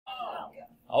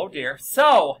Oh dear.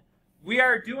 So, we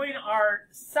are doing our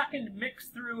second mix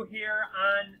through here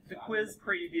on the quiz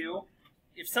preview.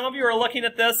 If some of you are looking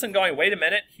at this and going, wait a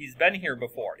minute, he's been here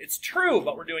before. It's true,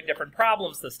 but we're doing different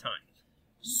problems this time.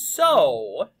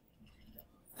 So,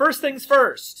 first things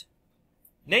first.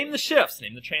 Name the shifts,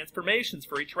 name the transformations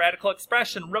for each radical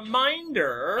expression.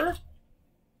 Reminder,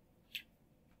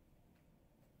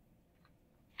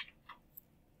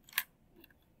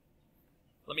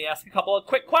 let me ask a couple of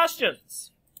quick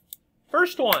questions.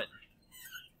 First one,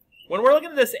 when we're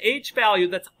looking at this h value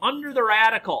that's under the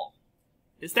radical,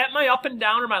 is that my up and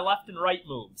down or my left and right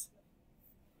moves?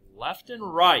 Left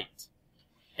and right.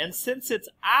 And since it's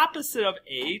opposite of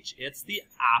h, it's the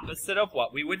opposite of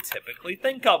what we would typically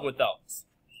think of with those.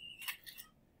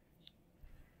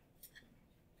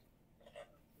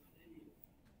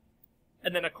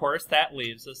 And then, of course, that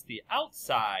leaves us the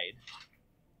outside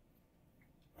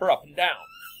for up and down.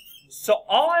 So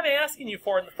all I'm asking you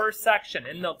for in the first section,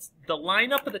 and the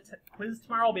lineup of the quiz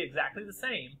tomorrow will be exactly the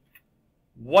same.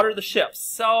 What are the shifts?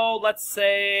 So let's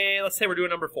say we're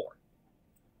doing number 4.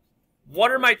 What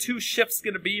are my 2 shifts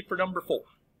going to be for number 4?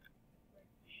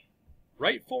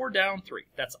 Right 4, down 3.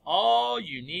 That's all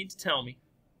you need to tell me.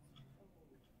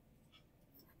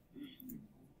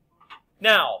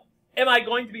 Now, am I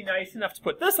going to be nice enough to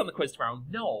put this on the quiz tomorrow?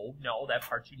 No, that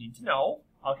part you need to know,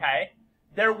 okay?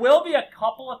 There will be a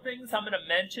couple of things I'm going to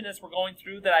mention as we're going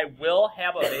through that I will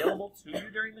have available to you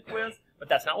during the quiz, but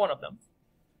that's not one of them.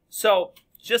 So,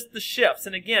 just the shifts.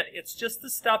 And again, it's just the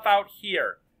stuff out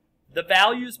here. The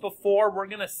values before, we're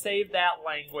going to save that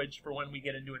language for when we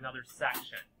get into another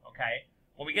section, okay?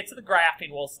 When we get to the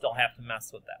graphing, we'll still have to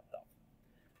mess with that,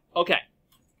 though. Okay.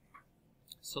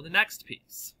 So the next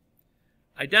piece.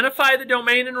 Identify the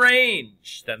domain and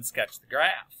range, then sketch the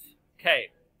graph.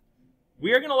 Okay.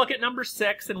 We are going to look at number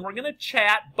 6, and we're going to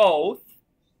chat both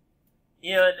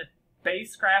in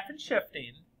base graph and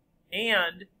shifting,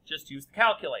 and just use the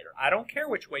calculator. I don't care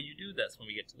which way you do this when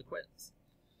we get to the quiz.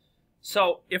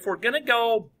 So if we're going to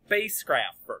go base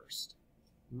graph first,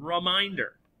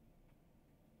 reminder,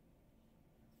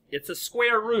 it's a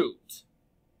square root,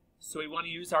 so we want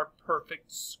to use our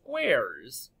perfect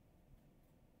squares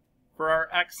for our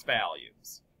x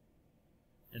values.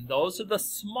 And those are the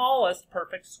smallest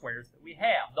perfect squares that we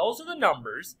have. Those are the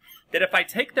numbers that if I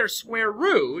take their square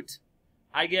root,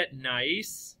 I get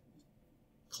nice,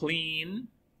 clean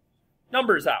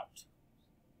numbers out.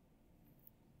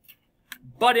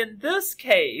 But in this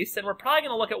case, and we're probably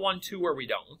going to look at one too where we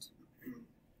don't,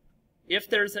 if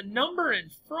there's a number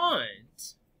in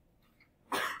front,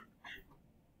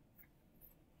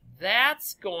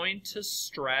 that's going to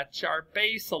stretch our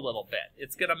base a little bit.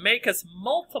 It's going to make us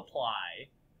multiply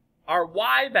our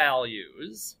y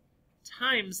values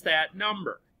times that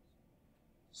number.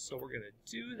 So we're going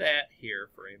to do that here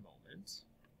for a moment.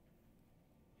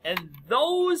 And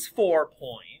those 4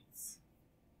 points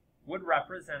would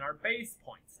represent our base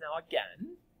points. Now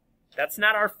again, that's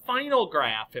not our final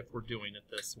graph if we're doing it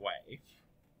this way.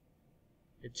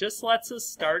 It just lets us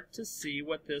start to see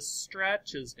what this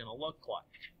stretch is going to look like.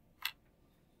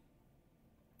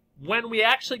 When we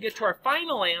actually get to our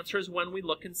final answer is when we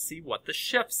look and see what the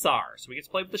shifts are. So we get to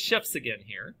play with the shifts again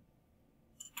here.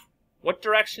 What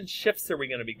direction shifts are we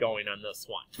going to be going on this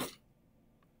one?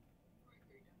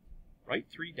 Right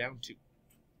 3, down 2.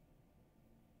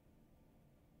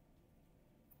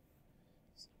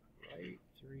 Right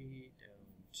 3,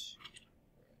 down 2.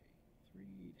 Right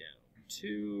 3, down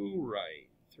 2. Right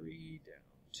 3, down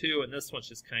 2. And this one's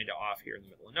just kind of off here in the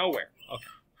middle of nowhere. Okay.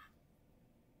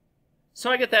 So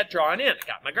I get that drawn in. I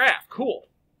got my graph. Cool.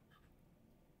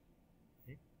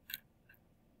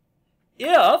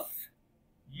 If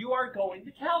you are going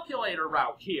the calculator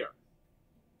route here,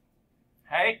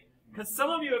 okay? Because some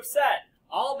of you have said,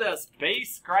 all this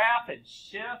base graph and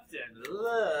shift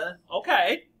and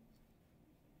okay.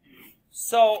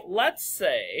 So let's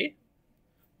say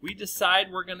we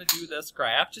decide we're going to do this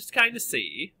graph just to kind of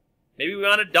see. Maybe we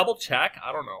want to double check.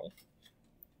 I don't know.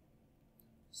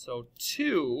 So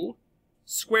 2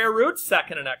 square root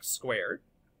second and x squared.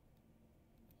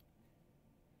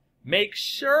 Make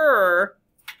sure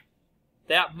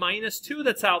that minus 2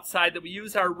 that's outside, that we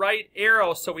use our right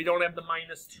arrow so we don't have the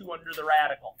minus 2 under the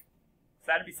radical. So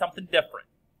that'd be something different.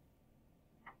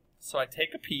 So I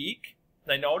take a peek,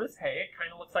 and I notice, hey, it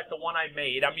kind of looks like the one I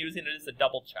made. I'm using it as a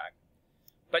double check.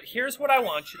 But here's what I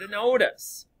want you to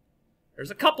notice.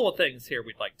 There's a couple of things here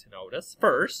we'd like to notice.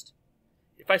 First,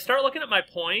 if I start looking at my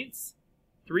points,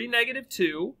 3,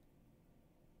 -2,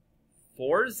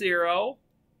 4, 0,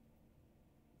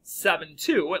 7,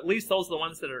 2, at least those are the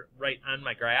ones that are right on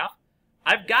my graph,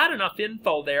 I've got enough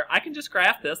info there. I can just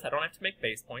graph this. I don't have to make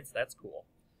base points. That's cool.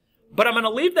 But I'm going to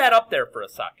leave that up there for a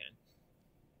second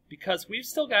because we've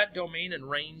still got domain and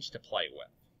range to play with.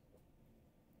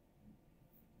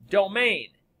 Domain,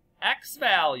 x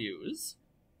values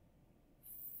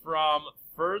from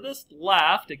furthest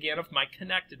left, again of my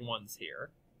connected ones here,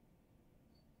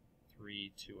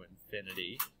 3 to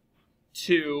infinity,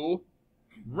 to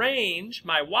range,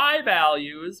 my y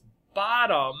values,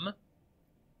 bottom,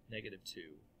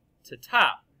 -2 to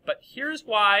top. But here's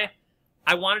why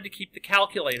I wanted to keep the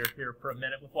calculator here for a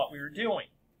minute with what we were doing.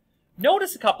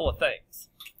 Notice a couple of things.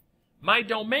 My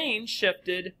domain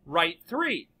shifted right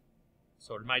 3.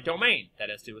 So did my domain. That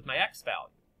has to do with my x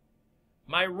value.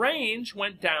 My range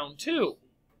went down 2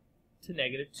 to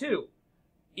 -2.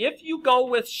 If you go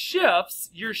with shifts,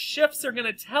 your shifts are going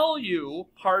to tell you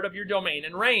part of your domain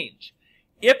and range.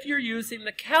 If you're using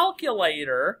the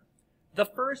calculator, the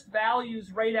first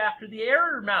values right after the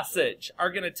error message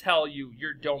are going to tell you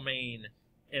your domain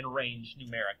and range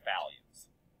numeric values.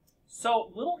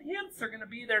 So little hints are going to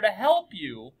be there to help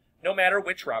you no matter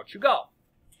which route you go.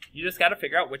 You just got to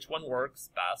figure out which one works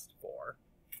best for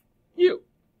you.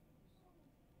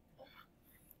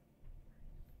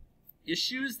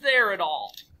 Issues there at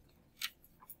all?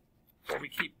 Before we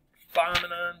keep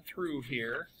bombing on through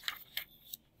here.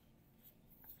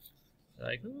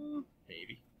 Like,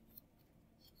 maybe.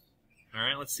 All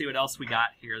right, let's see what else we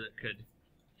got here that could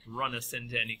run us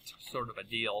into any sort of a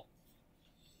deal.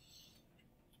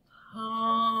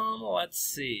 Let's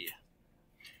see.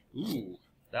 Ooh,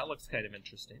 that looks kind of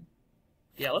interesting.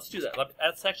 Yeah, let's do that.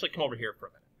 Let's actually come over here for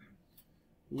a minute.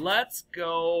 Let's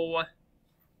go...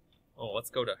 Oh, let's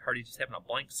go to Harty just having a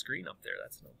blank screen up there.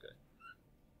 That's no good.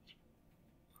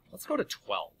 Let's go to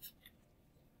 12.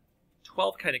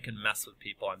 12 kind of can mess with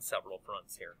people on several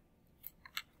fronts here.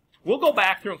 We'll go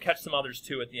back through and catch some others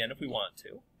too at the end if we want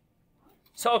to.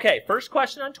 So, okay, first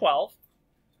question on 12.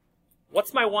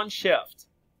 What's my one shift?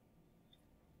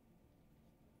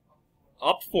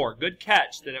 Up 4. Good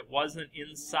catch that it wasn't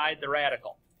inside the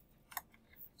radical.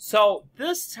 So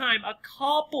this time a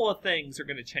couple of things are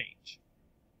going to change.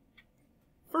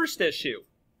 First issue,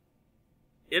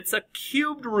 it's a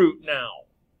cubed root now,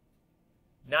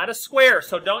 not a square,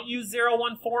 so don't use 0,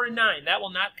 1, 4, and 9. That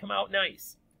will not come out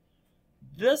nice.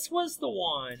 This was the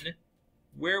one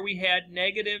where we had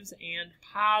negatives and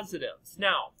positives.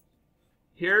 Now,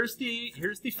 here's the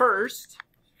first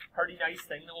Harty nice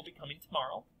thing that will be coming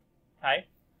tomorrow. Okay?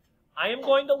 I am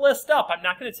going to list up. I'm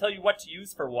not going to tell you what to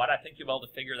use for what. I think you'll be able to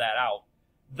figure that out.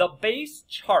 The base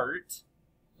chart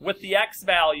with the x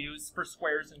values for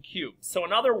squares and cubes. So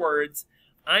in other words,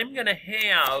 I'm going to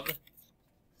have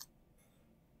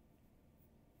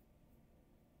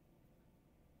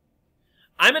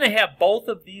both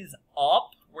of these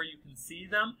up where you can see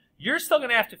them. You're still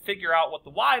going to have to figure out what the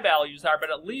y values are,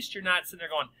 but at least you're not sitting there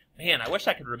going, man, I wish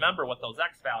I could remember what those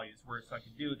x values were so I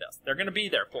could do this. They're going to be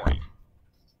there for you.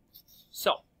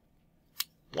 So,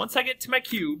 once I get to my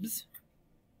cubes,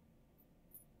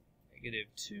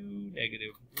 -2,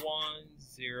 -1,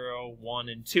 0, 1,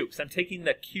 and 2. Because I'm taking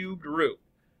the cubed root.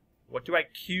 What do I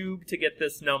cube to get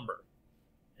this number?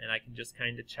 And I can just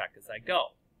kind of check as I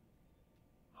go.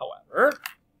 However,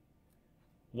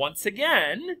 once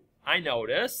again, I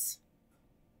notice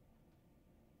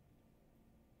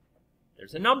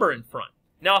there's a number in front.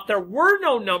 Now, if there were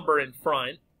no number in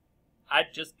front,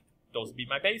 those would be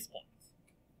my base points.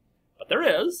 But there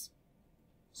is,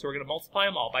 so we're going to multiply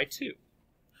them all by 2.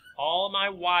 All of my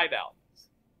y values.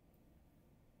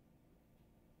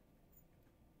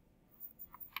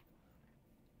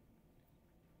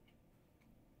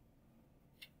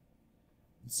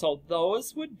 So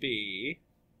those would be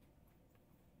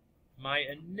my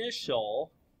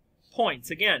initial points.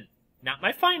 Again, not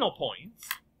my final points,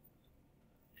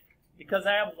 because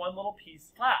I have one little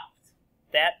piece left,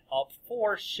 that up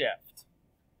 4 shift.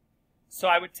 So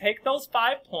I would take those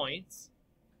 5 points,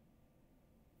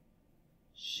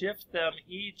 shift them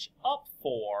each up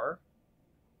 4,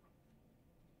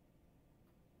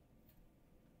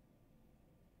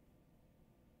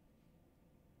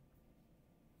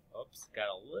 oops, got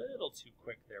a little too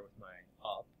quick there with my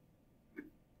up.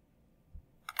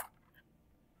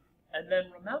 And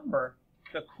then remember,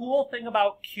 the cool thing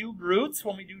about cubed roots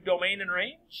when we do domain and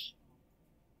range,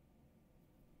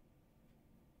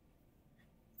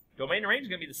 domain and range is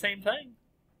going to be the same thing.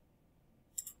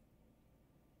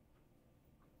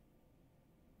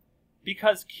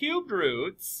 Because cubed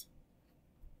roots,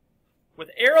 with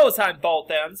arrows on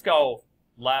both ends, go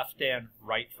left and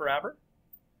right forever.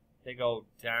 They go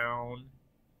down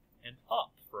and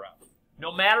up forever.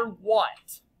 No matter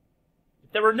what.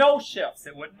 there were no shifts,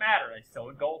 it wouldn't matter. I still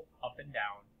would go up and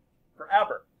down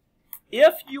forever.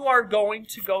 If you are going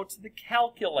to go to the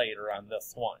calculator on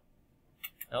this one,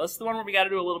 now this is the one where we got to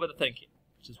do a little bit of thinking,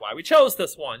 which is why we chose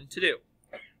this one to do.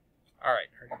 All right,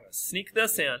 I'm going to sneak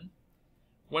this in.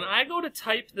 When I go to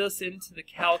type this into the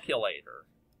calculator,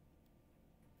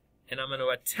 and I'm going to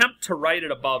attempt to write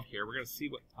it above here, we're going to see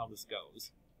how this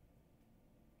goes.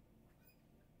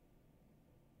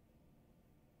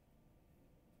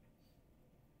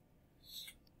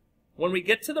 When we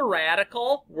get to the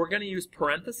radical, we're going to use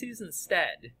parentheses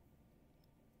instead.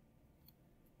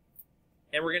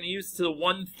 And we're going to use to the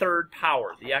 1/3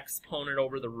 power, the exponent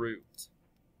over the root.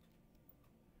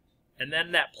 And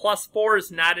then that plus 4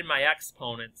 is not in my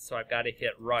exponent, so I've got to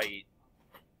hit right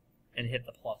and hit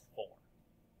the plus 4.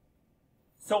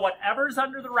 So whatever's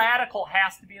under the radical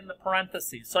has to be in the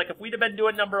parentheses. So like if we'd have been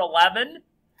doing number 11,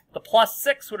 the plus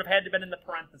 6 would have had to have been in the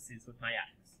parentheses with my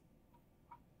x.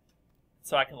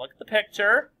 So I can look at the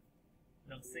picture,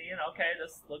 and I'm seeing, okay,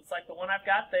 this looks like the one I've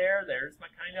got there. There's my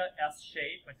kind of S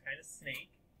shape, my kind of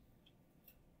snake.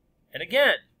 And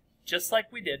again, just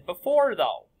like we did before,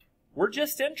 though, we're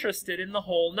just interested in the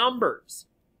whole numbers.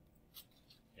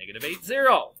 -8,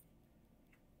 0.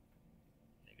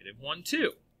 -1,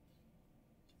 2.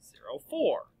 0,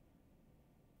 4.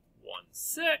 1,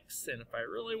 6. And if I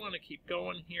really want to keep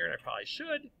going here, and I probably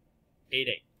should, 8,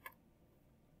 8.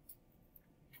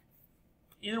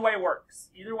 Either way works.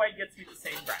 Either way gets you the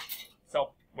same graph.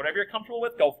 So whatever you're comfortable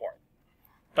with, go for it.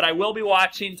 But I will be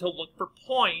watching to look for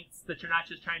points that you're not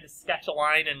just trying to sketch a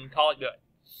line and call it good.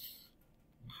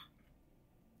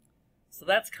 So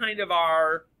that's kind of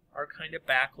our kind of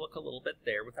back look a little bit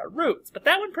there with our roots. But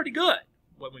that went pretty good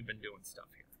when we've been doing stuff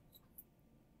here.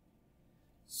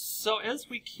 So as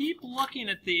we keep looking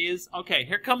at these, okay,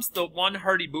 here comes the one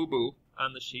Harty boo-boo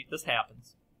on the sheet. This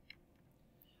happens.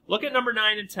 Look at number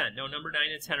 9 and 10. No, number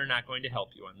 9 and 10 are not going to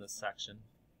help you on this section.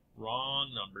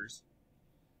 Wrong numbers.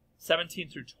 17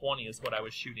 through 20 is what I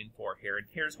was shooting for here, and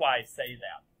here's why I say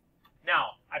that.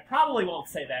 Now, I probably won't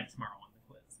say that tomorrow on the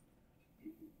quiz.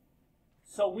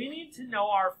 So we need to know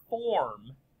our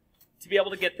form to be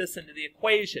able to get this into the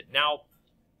equation. Now,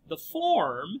 the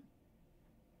form,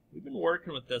 we've been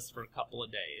working with this for a couple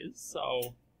of days,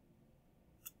 so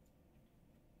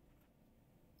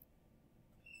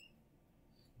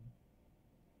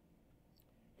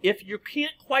if you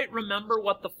can't quite remember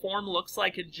what the form looks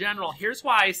like in general, here's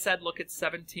why I said look at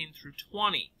 17 through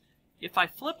 20. If I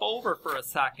flip over for a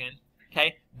second,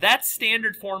 okay, that's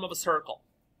standard form of a circle.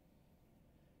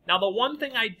 Now the one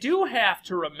thing I do have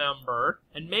to remember,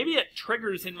 and maybe it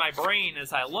triggers in my brain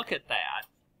as I look at that,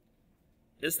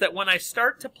 is that when I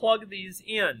start to plug these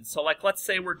in, so like let's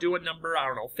say we're doing number,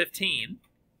 15.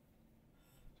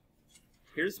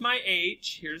 Here's my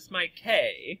H, here's my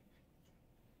K.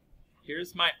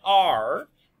 Here's my R.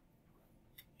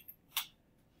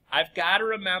 I've got to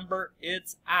remember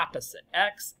its opposite.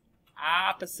 X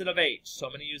opposite of H. So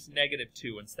I'm going to use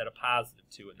 -2 instead of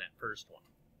 +2 in that first one.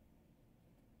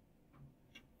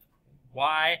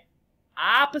 Y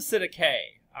opposite of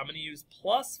K. I'm going to use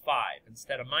 +5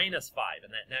 instead of -5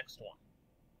 in that next one.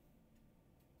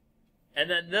 And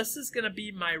then this is going to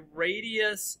be my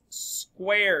radius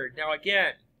squared. Now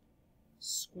again,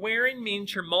 squaring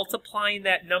means you're multiplying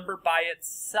that number by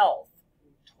itself.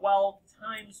 12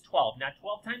 times 12, not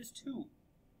 12 times 2.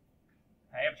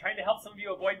 Okay, I'm trying to help some of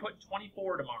you avoid putting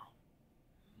 24 tomorrow.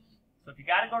 So if you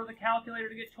got to go to the calculator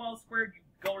to get 12 squared, you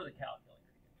go to the calculator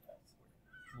to get 12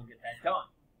 squared. We'll get that done.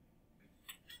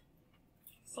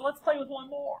 So let's play with one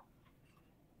more.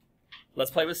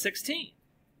 Let's play with 16.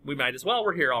 We might as well.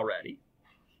 We're here already.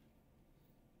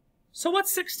 So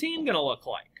what's 16 going to look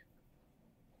like?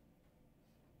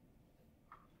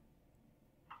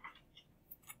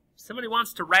 Somebody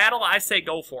wants to rattle, I say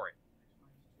go for it.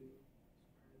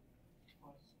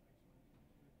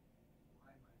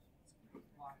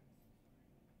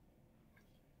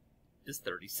 Is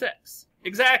 36.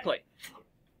 Exactly.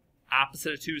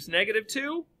 Opposite of 2 is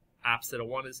 -2. Opposite of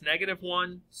 1 is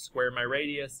 -1. Square my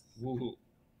radius. Woohoo.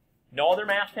 No other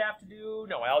math to have to do,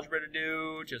 no algebra to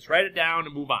do. Just write it down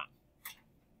and move on.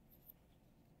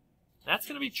 That's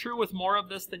going to be true with more of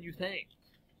this than you think.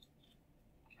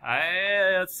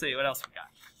 Let's see, what else we got?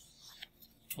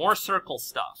 More circle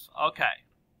stuff. Okay.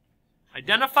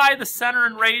 Identify the center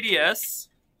and radius,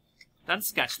 then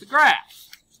sketch the graph.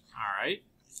 All right.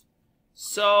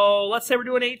 So let's say we're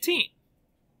doing 18.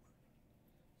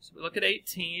 So we look at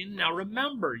 18. Now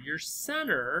remember, your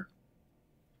center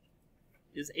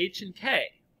is H and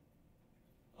K,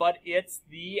 but it's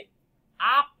the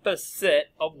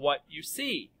opposite of what you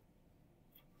see.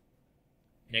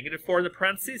 Negative 4 in the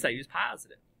parentheses, I use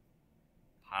positive.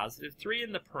 Positive 3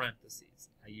 in the parentheses,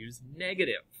 I use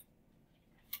negative.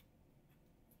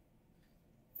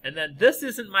 And then this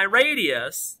isn't my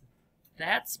radius.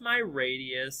 That's my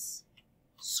radius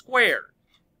squared.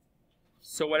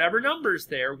 So whatever number's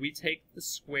there, we take the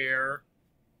square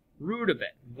root of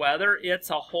it. Whether it's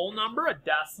a whole number, a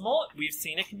decimal, we've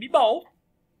seen it can be both.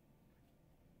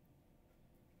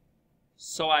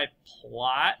 So I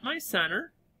plot my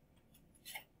center,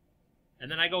 and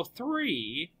then I go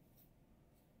 3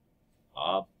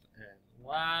 up and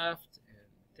left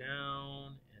and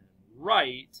down and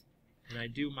right, and I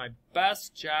do my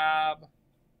best job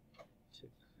to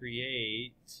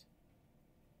create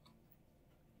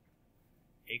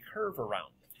a curve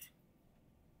around it.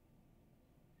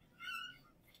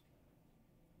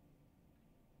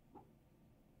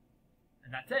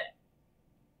 And that's it.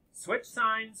 Switch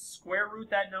signs, square root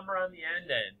that number on the end,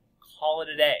 and call it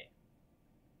a day.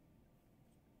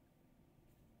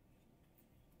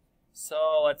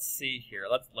 So let's see here.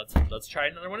 Let's try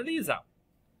another one of these out.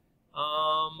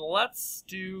 Let's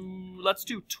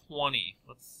do 20.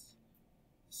 Let's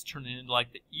turn it into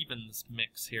like the evens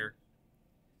mix here.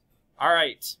 All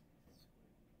right.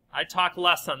 I talk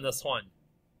less on this one.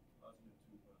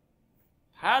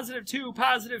 Positive 2,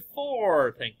 positive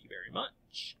 4. Thank you very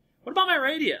much. What about my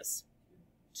radius?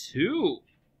 2.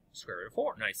 Square root of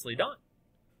 4. Nicely done.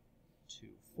 2,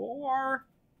 4.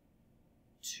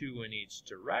 2 in each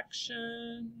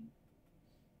direction.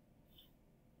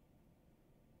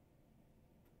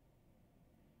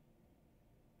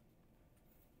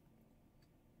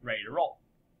 Ready to roll.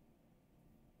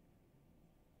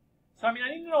 So, I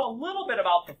need to know a little bit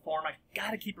about the form. I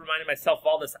got to keep reminding myself of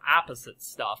all this opposite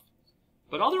stuff.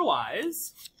 But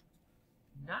otherwise,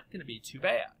 not going to be too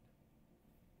bad.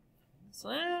 So,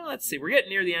 let's see. We're getting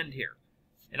near the end here.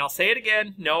 And I'll say it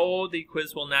again. No, the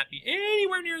quiz will not be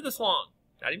anywhere near this long.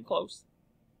 Not even close.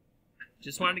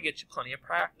 Just wanted to get you plenty of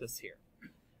practice here.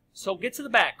 So get to the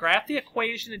back. Graph the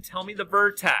equation and tell me the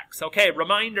vertex. Okay,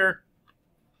 reminder.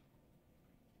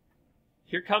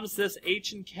 Here comes this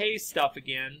H and K stuff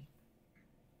again.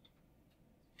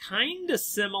 Kind of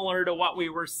similar to what we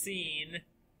were seeing.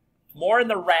 More in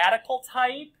the radical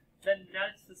type than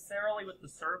necessarily with the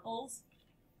circles.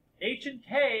 H and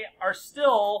K are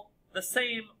still the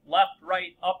same left,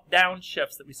 right, up, down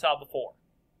shifts that we saw before.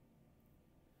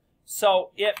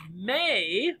 So it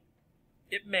may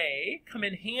come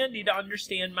in handy to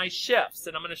understand my shifts,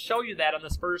 and I'm going to show you that on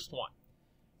this first one.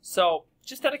 So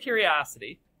just out of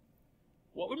curiosity,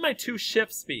 what would my 2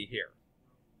 shifts be here?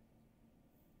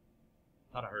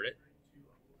 Thought I heard it.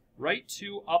 Right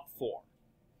 2, up 4.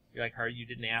 You're like, Harty, you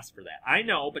didn't ask for that. I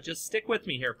know, but just stick with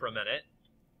me here for a minute.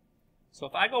 So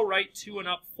if I go right 2 and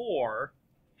up 4,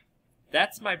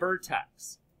 that's my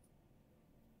vertex.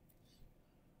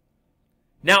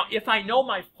 Now, if I know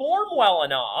my form well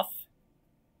enough,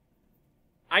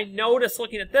 I notice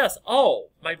looking at this, oh,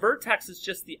 my vertex is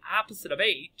just the opposite of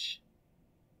H,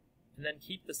 and then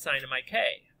keep the sign of my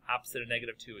K. Opposite of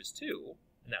negative 2 is 2,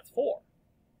 and that's 4.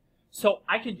 So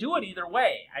I can do it either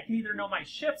way. I can either know my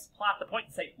shifts, plot the point,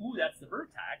 and say, ooh, that's the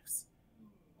vertex,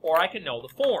 or I can know the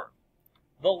form.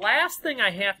 The last thing I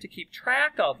have to keep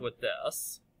track of with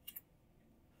this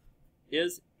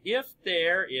is if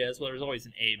there is, well, there's always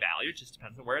an A value. It just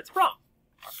depends on where it's from.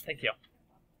 Thank you.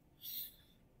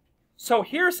 So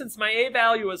here, since my A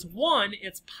value is 1,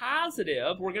 it's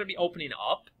positive. We're going to be opening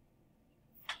up.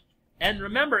 And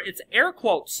remember, it's air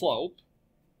quote slope,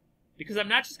 because I'm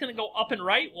not just going to go up and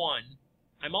right 1.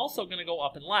 I'm also going to go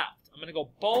up and left. I'm going to go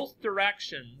both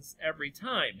directions every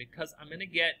time, because I'm going to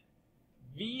get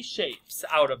V shapes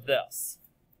out of this.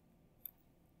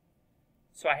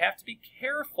 So I have to be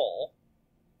careful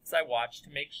as I watch to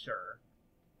make sure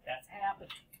that's happening.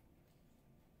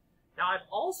 Now I've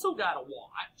also got to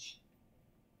watch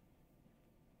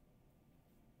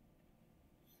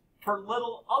for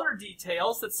little other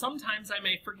details that sometimes I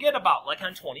may forget about, like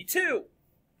on 22.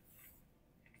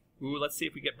 Ooh, let's see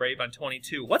if we get brave on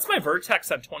 22. What's my vertex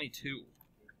on 22?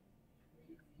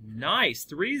 Nice,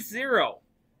 3, 0.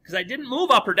 Because I didn't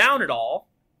move up or down at all.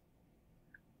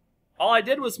 All I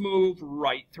did was move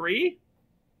right 3.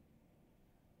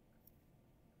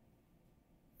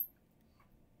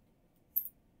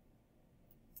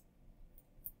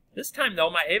 This time, though,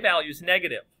 my A value is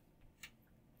negative.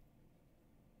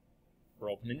 We're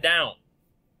opening down.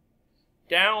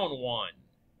 Down 1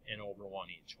 and over 1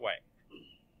 each way.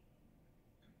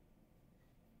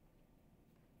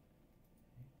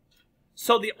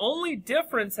 So the only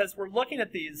difference as we're looking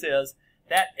at these is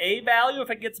that A value, if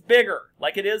it gets bigger,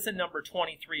 like it is in number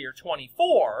 23 or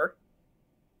 24,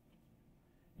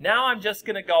 Now I'm just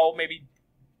going to go maybe,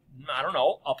 I don't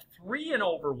know, up 3 and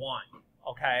over 1,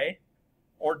 okay?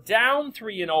 Or down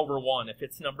 3 and over 1 if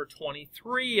it's number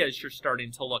 23 as you're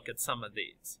starting to look at some of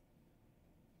these.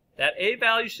 That A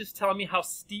value is just telling me how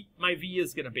steep my V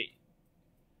is going to be.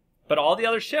 But all the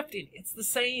other shifting, it's the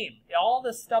same. All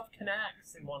this stuff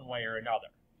connects in one way or another.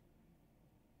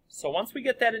 So once we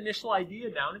get that initial idea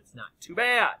down, it's not too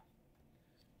bad.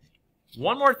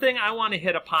 One more thing I want to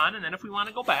hit upon, and then if we want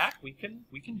to go back, we can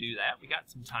do that. We got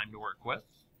some time to work with.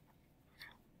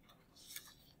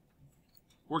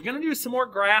 We're going to do some more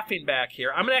graphing back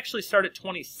here. I'm going to actually start at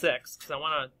 26 because I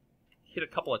want to hit a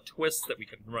couple of twists that we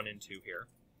can run into here.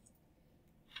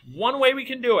 One way we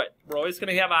can do it, we're always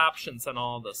going to have options on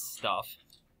all this stuff.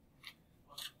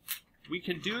 We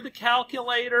can do the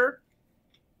calculator.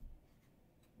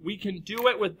 We can do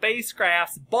it with base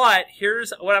graphs, but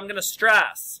here's what I'm going to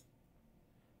stress.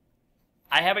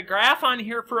 I have a graph on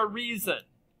here for a reason.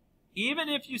 Even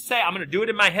if you say, I'm going to do it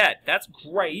in my head, that's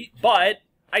great, but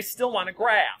I still want a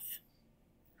graph.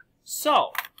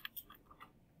 So,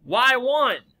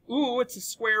 y1, ooh, it's a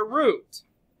square root.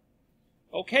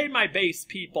 Okay, my base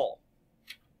people.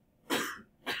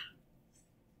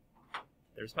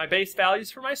 There's my base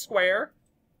values for my square.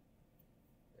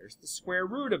 There's the square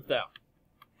root of them.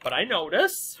 But I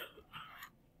notice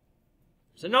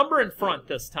there's a number in front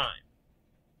this time.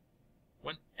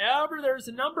 Whenever there's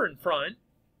a number in front,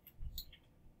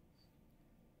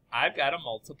 I've got to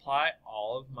multiply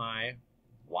all of my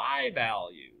y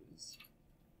values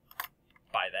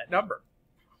by that number.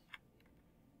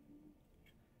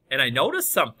 And I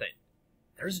noticed something.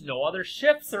 There's no other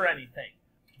shifts or anything.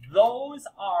 Those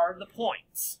are the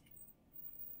points.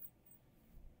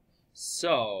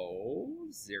 So,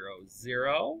 0,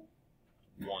 0,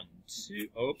 1, 2,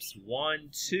 oops, 1,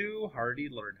 2, Harty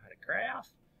learned how to graph.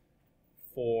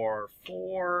 4,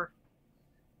 4,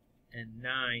 and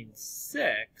 9,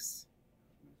 6.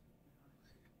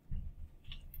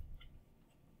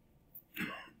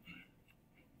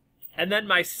 And then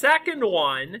my second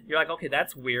one, you're like, okay,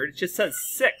 that's weird. It just says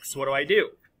 6. What do I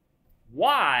do?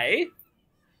 Y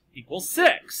equals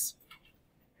 6.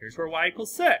 Here's where y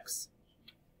equals 6.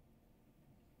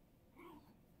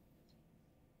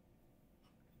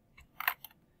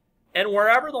 And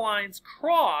wherever the lines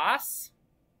cross,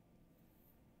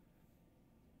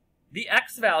 the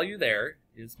x value there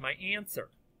is my answer.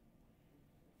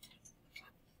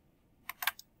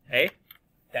 Okay?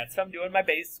 That's if I'm doing my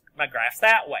graphs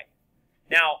that way.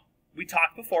 Now, we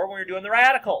talked before when we were doing the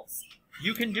radicals.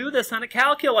 You can do this on a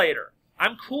calculator.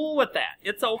 I'm cool with that.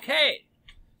 It's okay.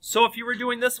 So if you were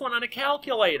doing this one on a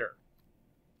calculator,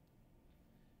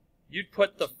 you'd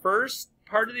put the first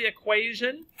part of the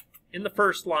equation in the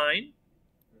first line.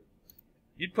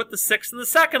 You'd put the 6 in the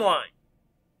second line.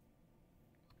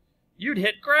 You'd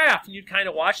hit graph, and you'd kind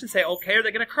of watch and say, okay, are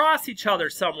they going to cross each other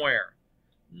somewhere?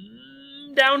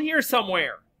 Down here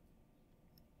somewhere.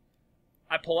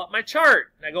 I pull up my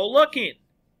chart, and I go looking.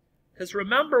 Because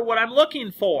remember what I'm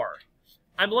looking for.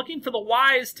 I'm looking for the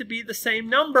y's to be the same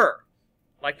number,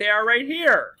 like they are right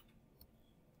here,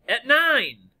 at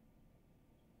 9.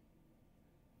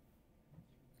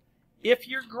 If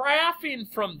you're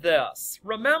graphing from this,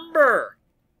 remember,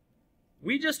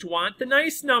 we just want the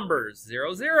nice numbers.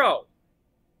 0, 0,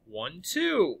 1,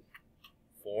 2,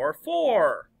 4,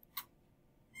 4,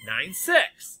 9,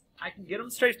 6. I can get them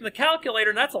straight from the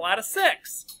calculator, and that's a lot of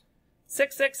 6.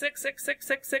 6, 6, 6, 6, 6,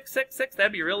 6, 6, 6, 6.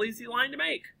 That'd be a real easy line to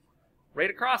make.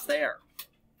 Right across there.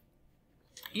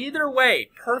 Either way,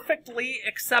 perfectly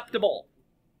acceptable.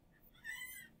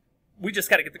 We just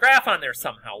got to get the graph on there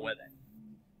somehow with it.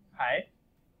 Okay?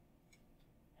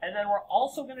 And then we're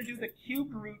also going to do the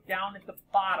cube root down at the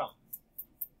bottom.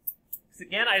 Because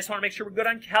again, I just want to make sure we're good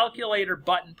on calculator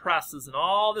button presses and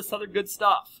all this other good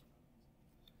stuff.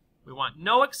 We want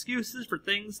no excuses for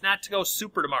things not to go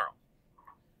super tomorrow.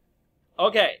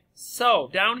 Okay, so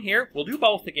down here, we'll do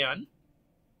both again.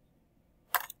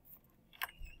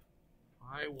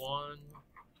 y1,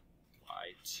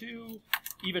 y2.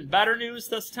 Even better news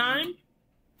this time.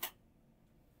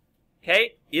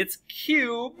 Okay, it's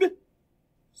cubed.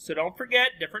 So don't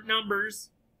forget, different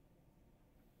numbers.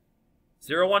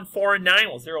 0, 1, 4, and 9.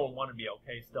 Well, 0 and 1 would be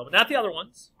okay still, but not the other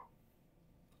ones.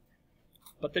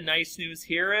 But the nice news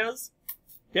here is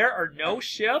there are no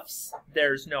shifts.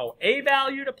 There's no a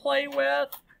value to play with.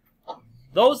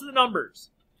 Those are the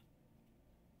numbers.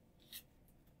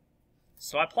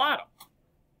 So I plot them.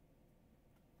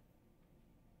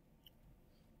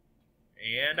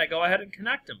 And I go ahead and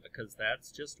connect them because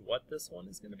that's just what this one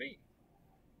is going to be.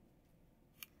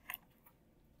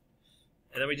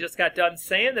 And then we just got done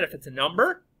saying that if it's a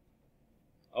number,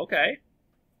 okay,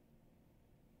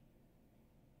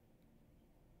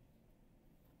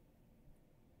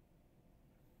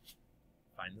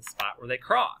 Find the spot where they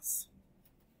cross.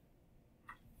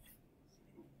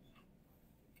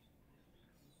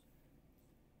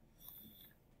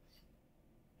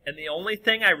 And the only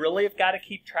thing I really have got to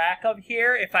keep track of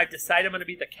here, if I decide I'm going to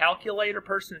be the calculator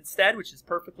person instead, which is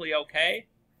perfectly okay,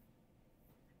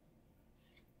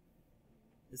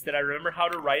 is that I remember how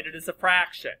to write it as a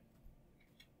fraction.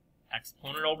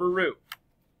 Exponent over root.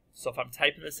 So if I'm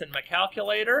typing this in my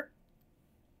calculator,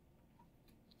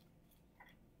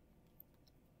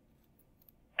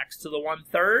 x to the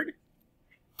 1/3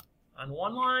 on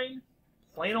one line,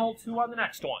 plain old 2 on the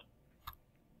next one.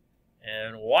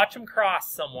 And watch them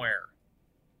cross somewhere.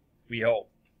 We hope.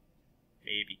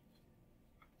 Maybe.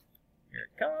 Here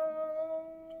it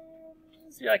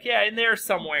comes. You're like, yeah, in there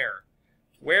somewhere.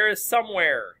 Where is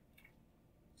somewhere?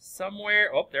 Somewhere.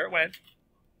 Oh, there it went.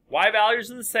 Y values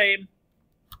are the same.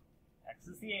 X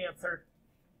is the answer.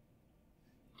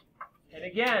 And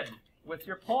again, with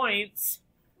your points,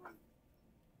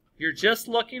 you're just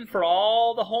looking for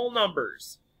all the whole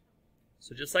numbers.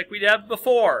 So just like we did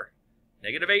before.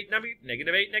 -8, -8,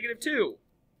 -2.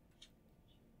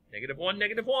 -1,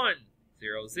 -1.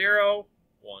 0, 0.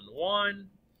 1,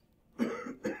 1.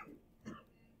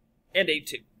 And 8,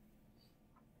 2.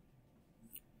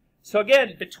 So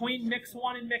again, between mix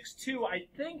 1 and mix 2, I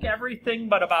think everything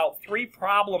but about 3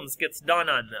 problems gets done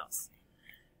on this.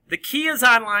 The key is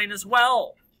online as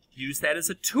well. Use that as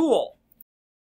a tool.